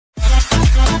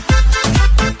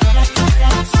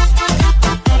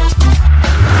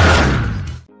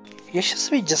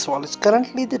Yashasvi Jaiswal is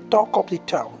currently the talk of the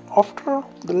town after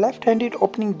the left-handed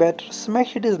opening batter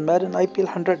smashed his maiden IPL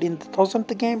 100 in the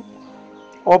 1000th game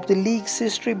of the league's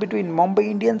history between Mumbai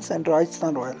Indians and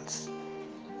Rajasthan Royals.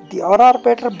 The RR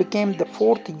batter became the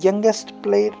fourth youngest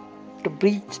player to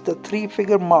breach the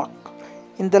three-figure mark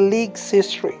in the league's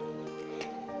history.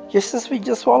 Yashasvi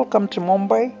Jaiswal came to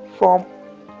Mumbai from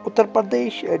Uttar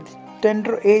Pradesh at the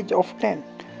tender age of 10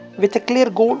 with a clear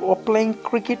goal of playing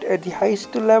cricket at the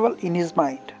highest level in his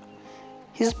mind.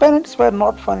 His parents were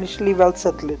not financially well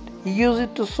settled. He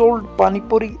used to sold pani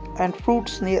puri and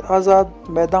fruits near Azad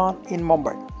Maidan in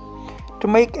Mumbai to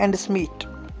make ends meet.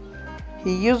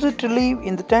 He used to live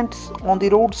in the tents on the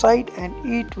roadside and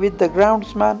eat with the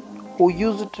groundsman who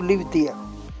used to live there.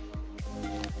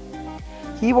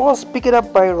 He was picked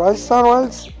up by Rajasthan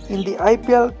Royals in the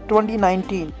IPL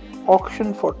 2019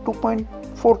 auction for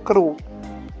 2.4 crore,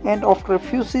 and after a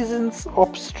few seasons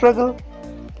of struggle,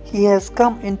 he has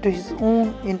come into his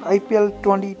own in IPL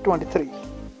 2023.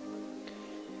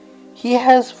 He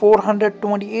has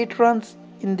 428 runs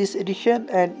in this edition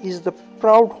and is the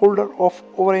proud holder of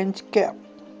orange cap.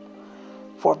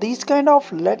 For these kind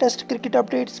of latest cricket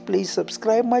updates, please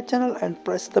subscribe my channel and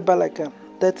press the bell icon.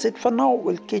 That's it for now.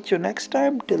 We'll catch you next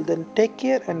time. Till then, take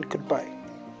care and goodbye.